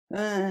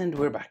And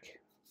we're back.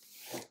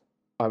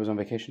 I was on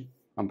vacation.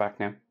 I'm back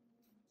now.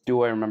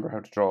 Do I remember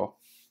how to draw?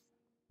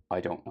 I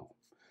don't know.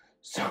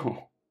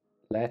 So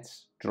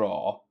let's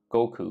draw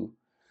Goku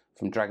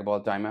from Dragon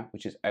Ball Daima,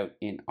 which is out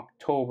in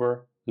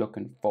October.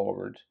 Looking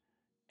forward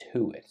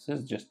to it. This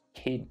is just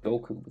Kid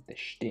Goku with the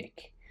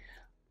shtick.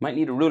 Might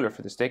need a ruler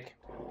for the stick.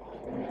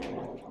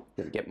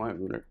 Gotta get my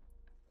ruler.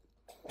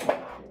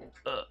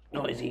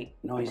 Noisy,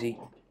 noisy.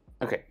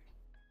 Okay.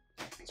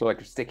 So I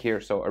could stick here,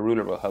 so a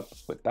ruler will help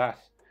with that.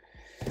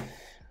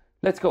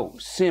 Let's go.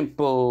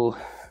 Simple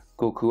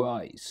Goku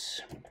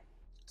eyes.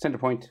 Center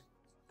point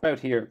about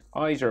here.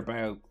 Eyes are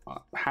about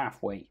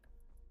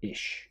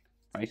halfway-ish,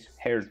 right?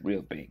 Hair's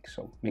real big,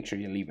 so make sure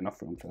you leave enough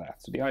room for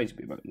that. So the eyes will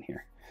be about in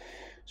here.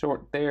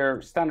 So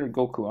they're standard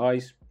Goku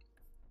eyes,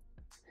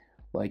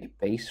 like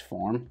base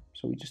form.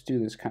 So we just do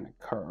this kind of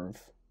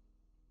curve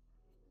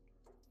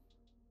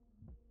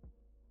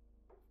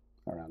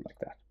around like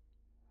that.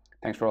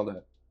 Thanks for all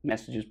the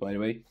messages, by the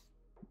way,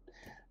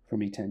 for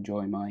me to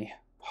enjoy my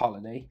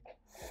holiday.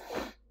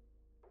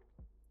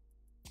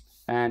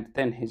 And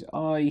then his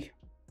eye,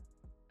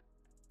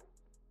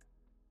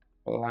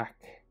 black,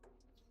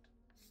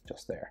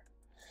 just there.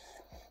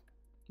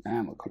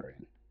 And we'll color it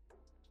in.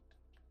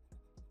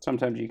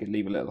 Sometimes you could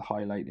leave a little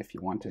highlight if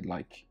you wanted,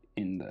 like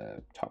in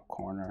the top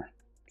corner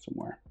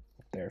somewhere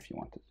up there if you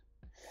wanted.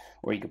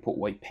 Or you could put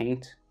white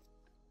paint,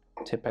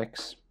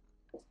 Tipex.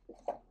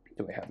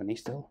 Do I have any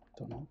still?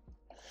 Don't know.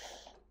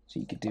 So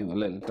you could do a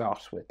little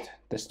dot with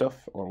this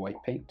stuff or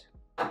white paint.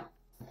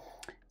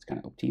 It's kind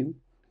of up to you.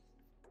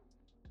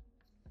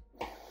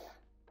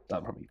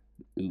 That'll probably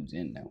ooze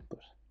in now, but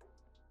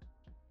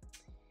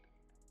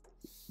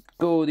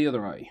go the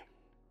other eye.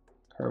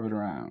 Curve it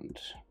around.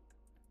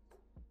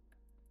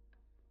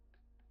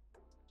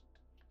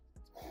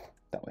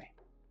 That way.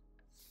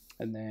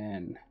 And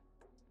then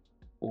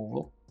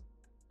oval.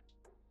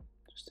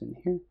 Just in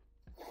here.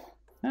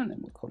 And then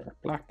we'll color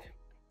black.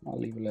 I'll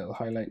leave a little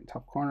highlight in the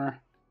top corner.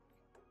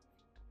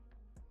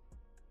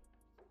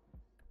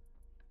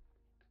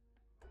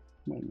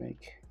 Might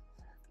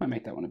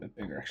make that one a bit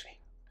bigger actually.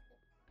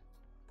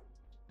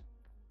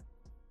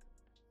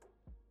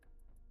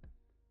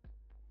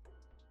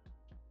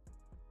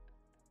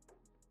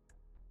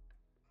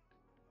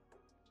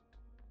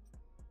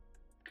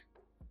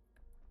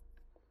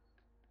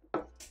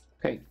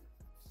 Okay,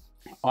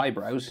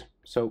 eyebrows.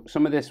 So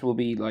some of this will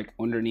be like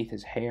underneath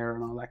his hair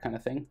and all that kind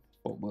of thing,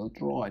 but we'll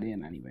draw it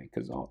in anyway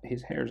because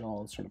his hair's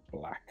all sort of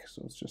black,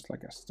 so it's just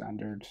like a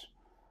standard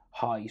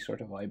high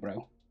sort of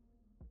eyebrow.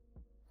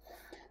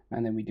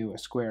 And then we do a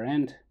square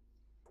end,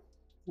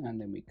 and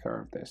then we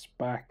curve this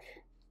back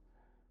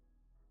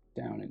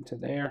down into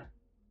there,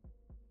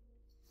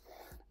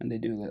 and they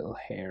do little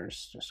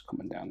hairs just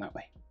coming down that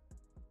way.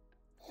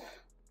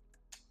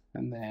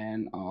 And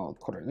then I'll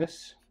color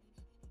this.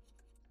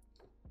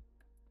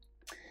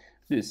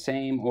 Do the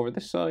same over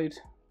this side,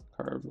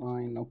 curved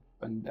line up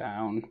and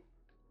down.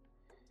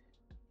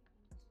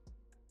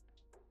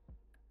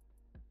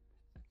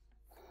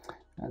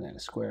 And then a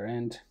square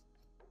end.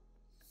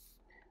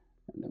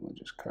 And then we'll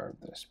just curve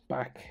this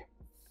back.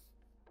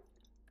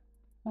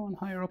 That one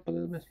higher up a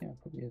little bit, yeah,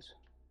 it probably is.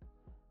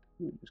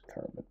 We'll just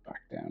curve it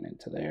back down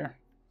into there.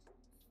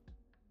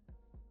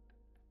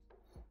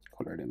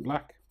 Color it in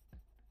black.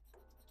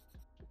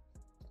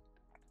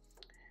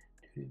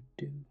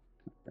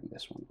 Bring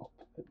this one up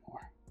a bit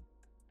more.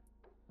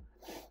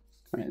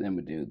 All right, then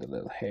we do the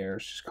little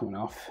hairs just coming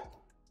off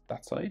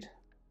that side.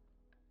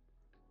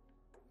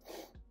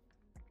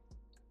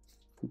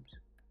 Oops.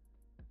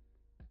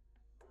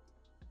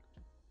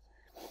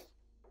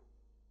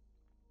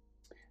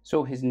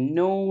 So his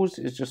nose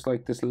is just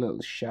like this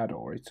little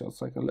shadow, right? So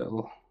it's like a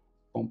little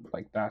bump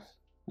like that,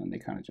 and they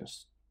kind of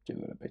just do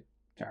it a bit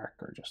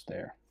darker just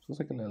there. So it's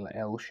like a little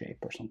L shape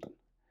or something,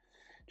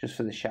 just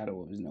for the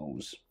shadow of his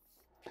nose.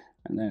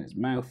 And then his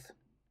mouth,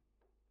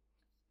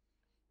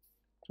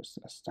 just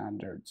a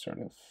standard sort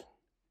of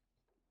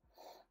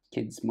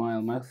kid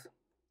smile mouth.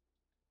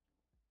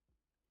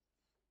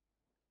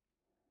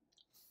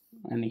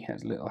 And he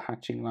has little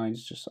hatching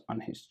lines just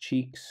on his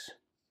cheeks.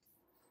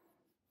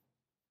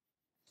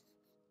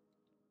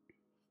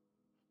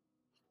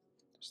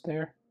 Just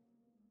there.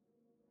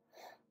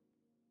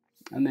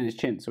 And then his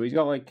chin. So he's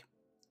got like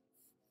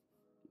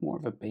more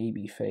of a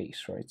baby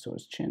face, right? So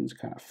his chin's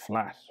kind of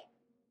flat,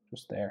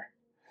 just there.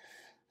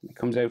 And it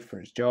comes out for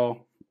his jaw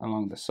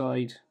along the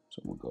side.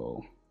 So we'll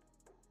go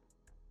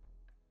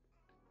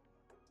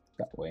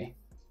that way.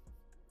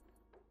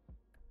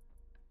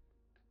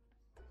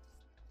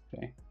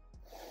 Okay.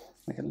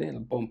 Like a little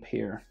bump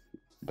here,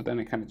 but then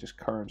it kind of just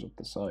curves up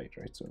the side,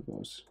 right? So it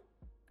goes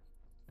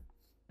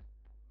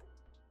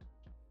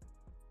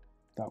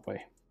that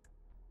way.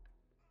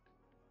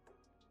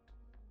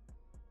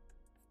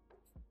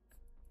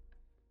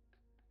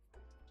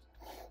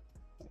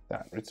 Like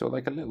that, right? So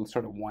like a little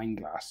sort of wine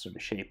glass sort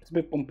of shape. It's a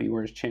bit bumpy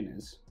where his chin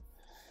is.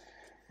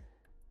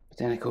 But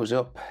then it goes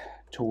up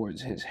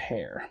towards his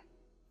hair.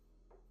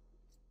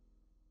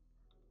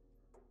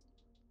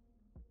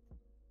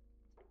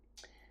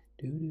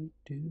 I'll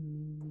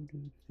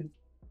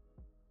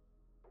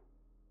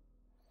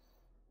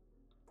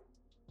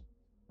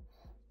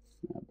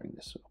bring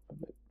this up a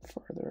bit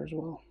further as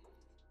well.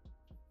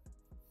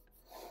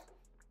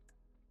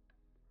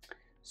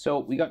 So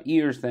we got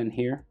ears then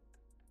here.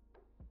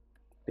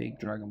 Big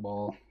Dragon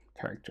Ball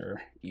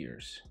character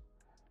ears.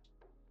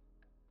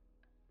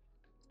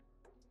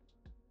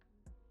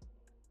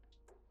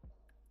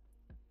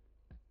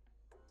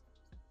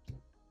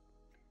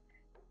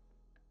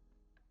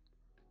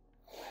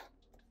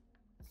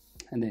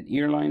 And then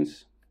ear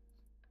lines.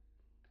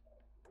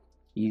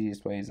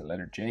 Easiest way is the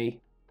letter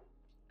J.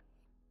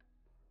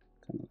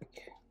 Kind of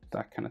like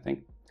that kind of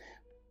thing.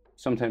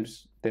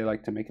 Sometimes they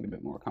like to make it a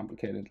bit more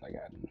complicated, like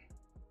adding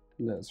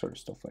little sort of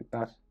stuff like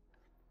that.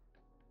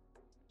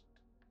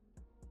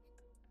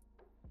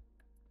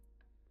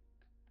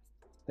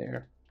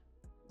 There.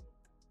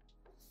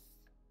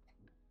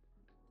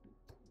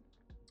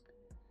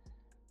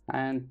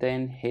 And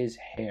then his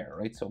hair,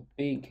 right? So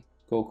big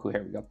Goku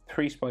hair. We got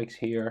 3 spikes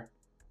here,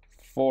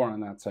 4 on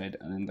that side,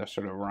 and then the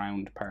sort of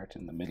round part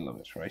in the middle of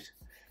it, right?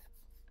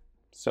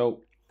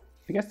 So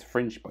I guess the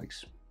fringe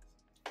spikes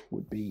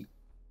would be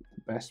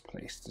the best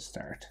place to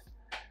start.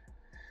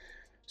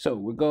 So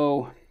we'll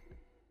go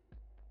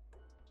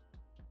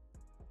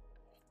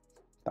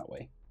that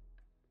way.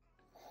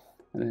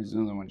 And there's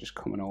another one just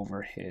coming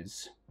over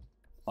his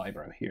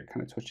eyebrow here,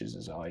 kind of touches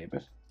his eye a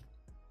bit.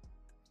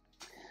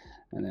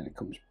 And then it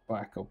comes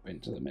back up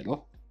into the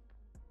middle.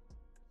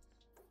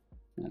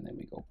 And then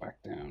we go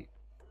back down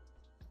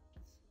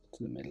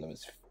to the middle of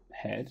his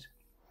head.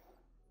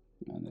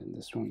 And then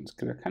this one's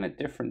kind of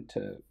different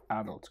to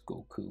adult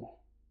Goku.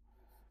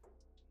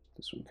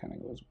 This one kind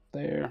of goes up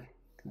there,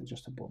 kind of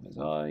just above his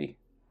eye.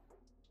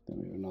 Then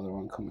we have another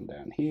one coming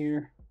down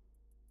here.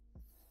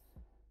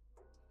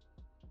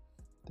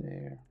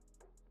 There.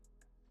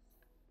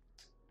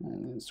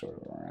 And then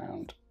sort of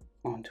around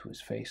onto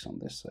his face on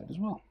this side as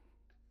well.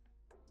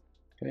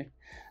 Okay,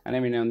 and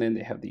every now and then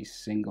they have these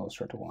single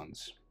sort of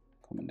ones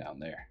coming down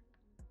there.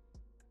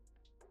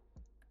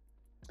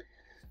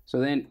 So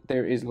then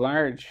there is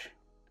large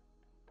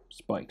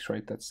spikes,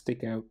 right, that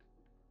stick out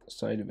the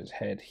side of his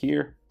head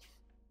here.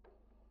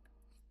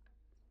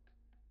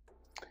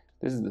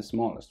 This is the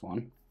smallest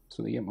one,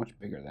 so they get much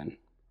bigger then.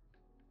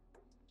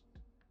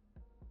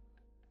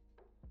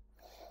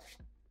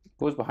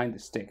 Goes behind the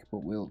stick,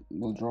 but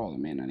we'll draw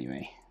them in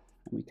anyway,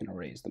 and we can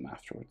erase them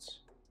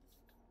afterwards.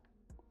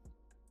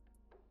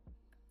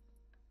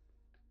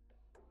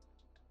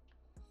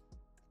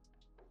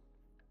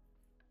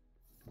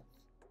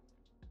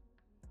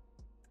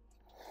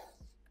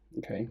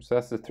 Okay, so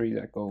that's the 3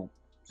 that go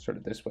sort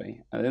of this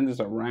way. And then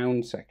there's a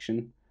round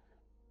section,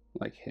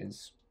 like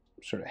his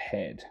sort of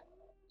head.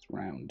 It's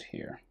round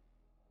here.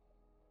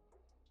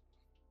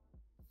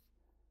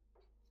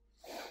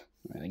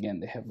 And again,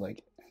 they have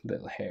like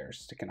little hairs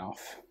sticking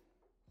off.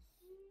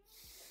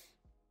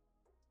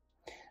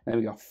 And then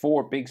we got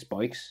 4 big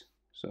spikes,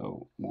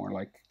 so more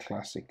like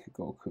classic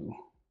Goku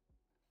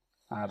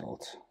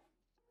adult.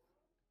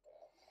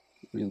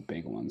 Real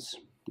big ones,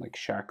 like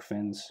shark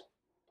fins.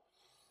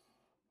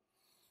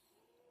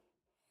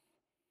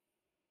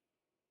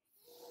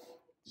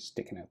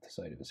 Sticking out the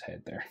side of his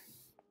head there.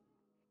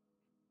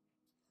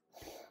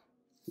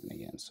 And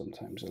again,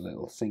 sometimes a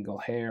little single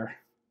hair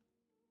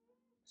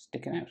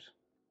sticking out.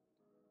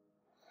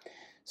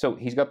 So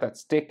he's got that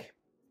stick,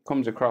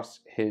 comes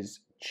across his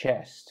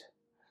chest,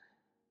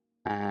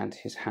 and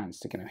his hand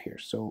sticking out here.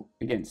 So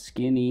again,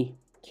 skinny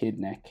kid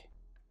neck,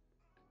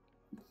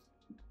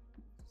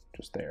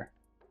 just there.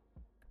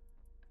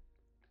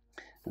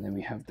 And then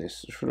we have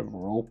this sort of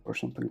rope or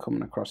something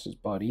coming across his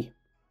body,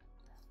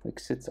 like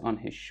sits on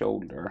his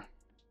shoulder.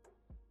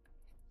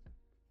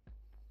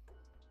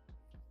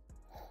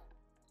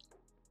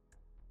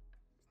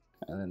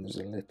 And then there's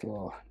a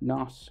little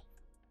knot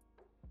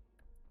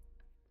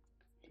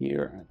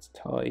here, and it's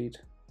tied.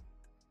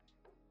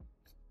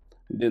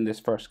 I'm doing this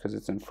first because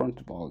it's in front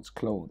of all his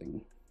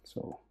clothing,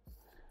 so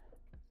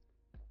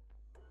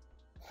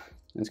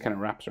this kind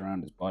of wraps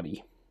around his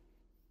body.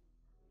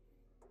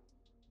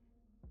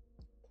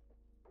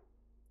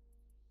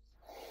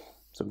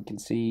 So we can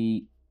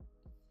see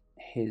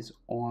his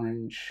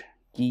orange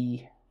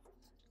gi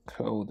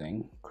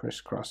clothing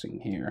crisscrossing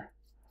here.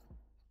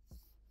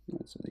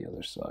 That's the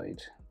other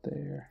side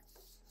there.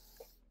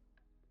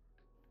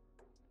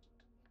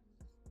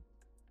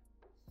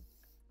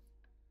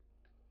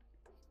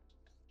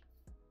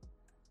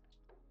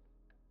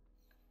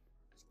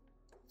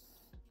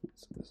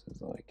 So this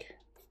is like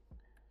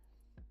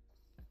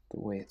the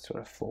way it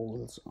sort of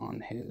folds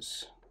on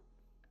his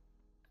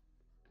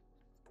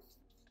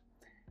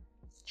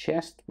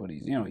chest, but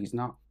he's, you know, he's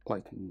not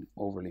like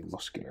overly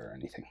muscular or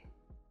anything.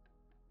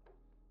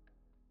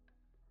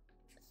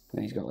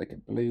 Then he's got like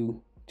a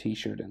blue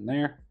t-shirt in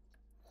there,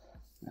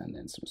 and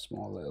then some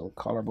small little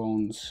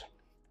collarbones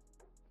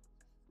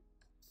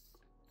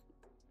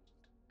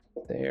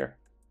there.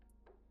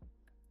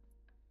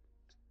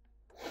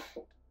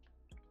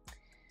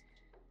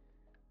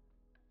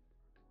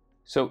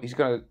 So he's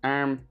got an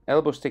arm,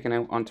 elbow sticking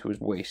out onto his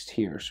waist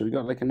here. So we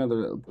got like another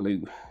little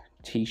blue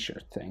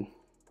t-shirt thing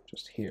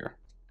just here.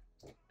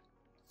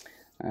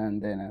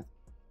 And then a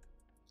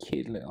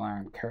kid little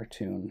arm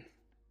cartoon,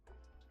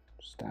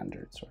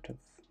 standard sort of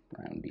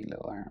roundy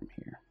little arm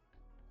here.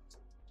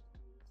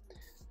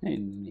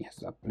 And he has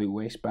that blue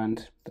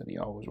waistband that he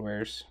always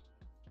wears.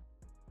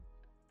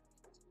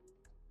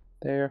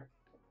 There.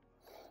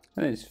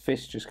 And his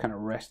fist just kind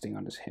of resting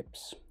on his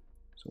hips.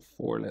 So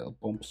 4 little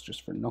bumps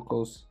just for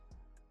knuckles.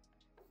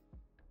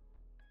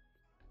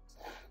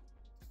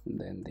 And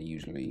then they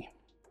usually,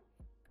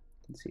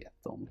 you can see a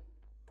thumb.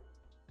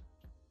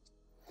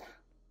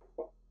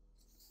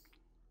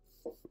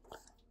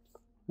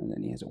 And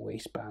then he has a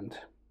waistband.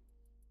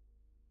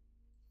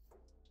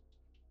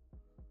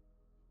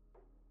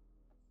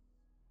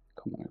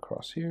 Coming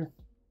across here.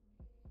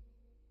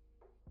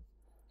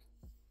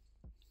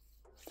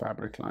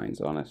 Fabric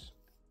lines on it.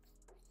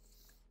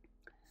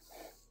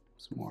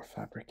 Some more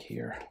fabric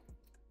here.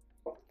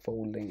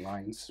 Folding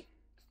lines.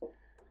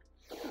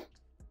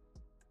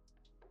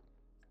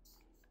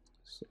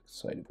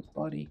 Side of his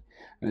body.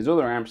 And his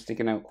other arm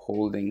sticking out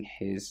holding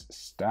his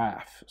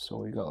staff. So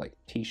we got like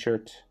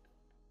t-shirt,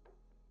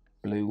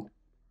 blue.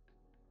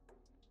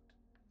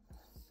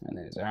 And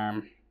then his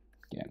arm,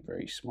 again,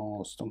 very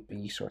small,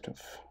 stumpy sort of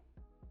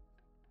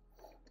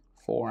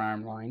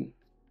forearm line.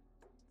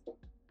 And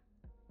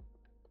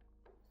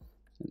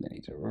then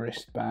he's a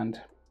wristband.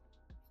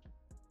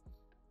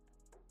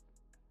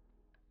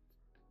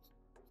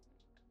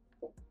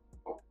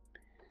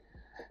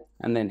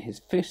 And then his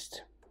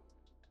fist.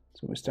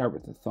 So we start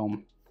with the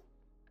thumb.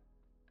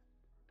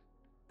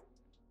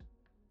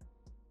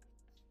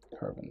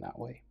 Curving that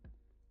way.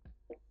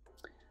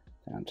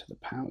 Down to the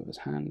palm of his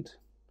hand.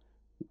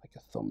 Like a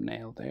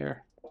thumbnail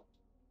there.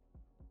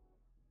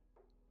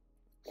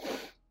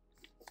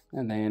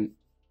 And then,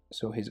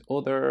 so his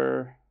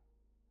other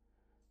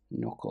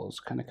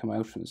knuckles kind of come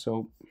out from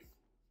the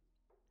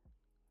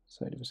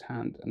side of his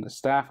hand. And the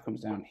staff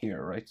comes down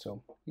here, right?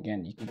 So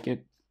again, you can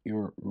get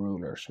your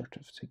ruler sort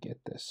of to get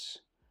this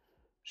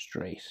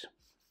straight.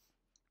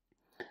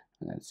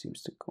 And then it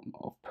seems to come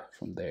up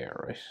from there,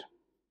 right?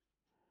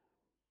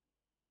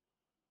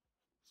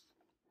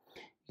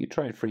 You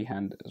try it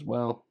freehand as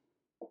well.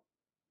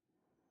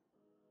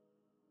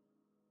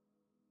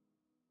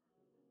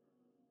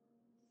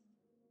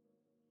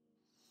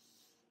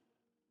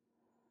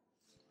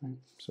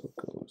 So it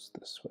goes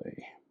this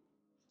way.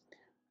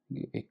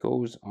 It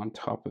goes on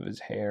top of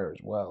his hair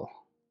as well.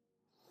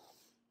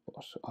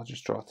 But I'll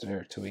just draw it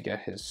there till we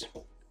get his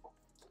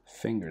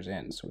fingers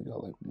in. So we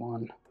got like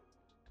 1,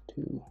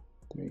 2,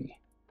 3,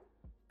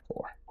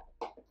 4.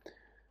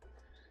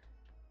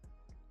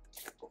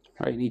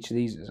 Right, and each of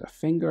these is a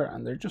finger,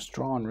 and they're just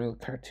drawn real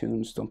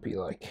cartoon stumpy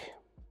like,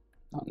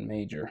 nothing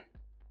major.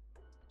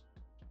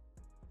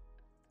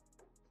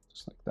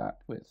 Just like that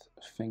with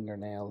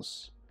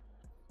fingernails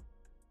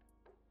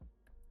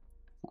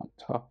on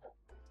top.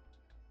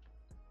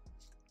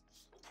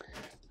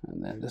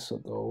 And then this will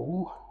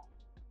go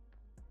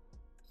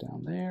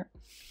down there.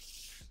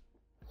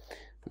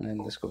 And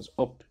then this goes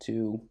up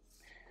to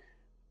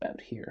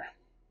about here.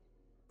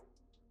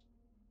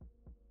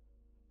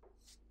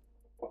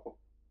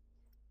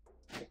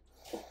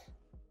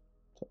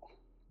 So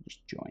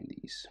just join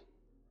these.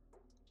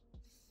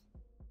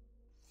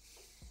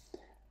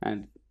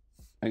 And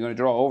I'm going to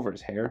draw over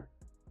his hair.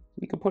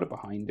 You can put it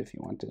behind if you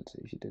wanted,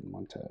 if you didn't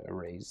want to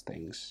erase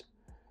things.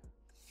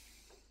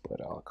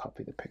 But I'll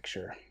copy the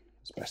picture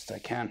as best I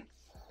can.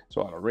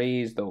 So I'll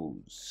erase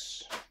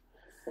those.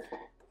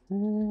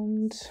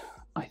 And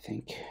I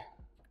think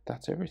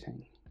that's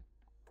everything.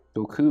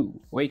 Goku,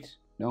 wait,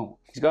 no.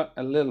 He's got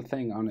a little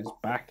thing on his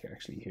back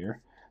actually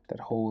here that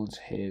holds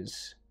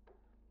his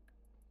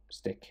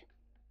stick.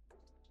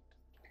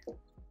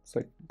 It's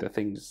like the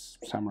things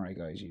samurai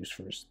guys use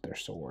for their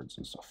swords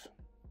and stuff.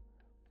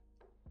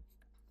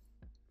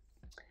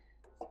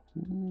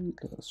 And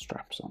little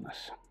straps on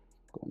it.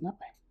 Going that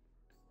way.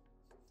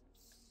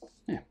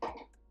 Yeah.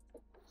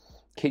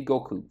 Kid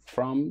Goku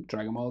from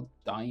Dragon Ball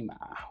Daima.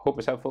 Hope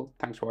it's helpful.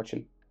 Thanks for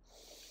watching.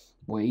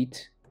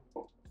 Wait.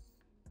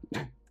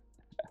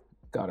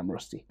 God, I'm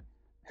rusty.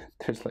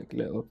 There's like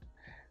little...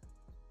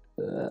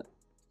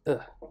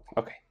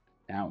 Okay,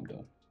 now I'm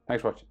done.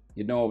 Thanks for watching.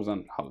 You know I was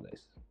on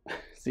holidays.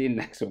 See you in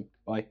the next one.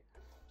 Bye.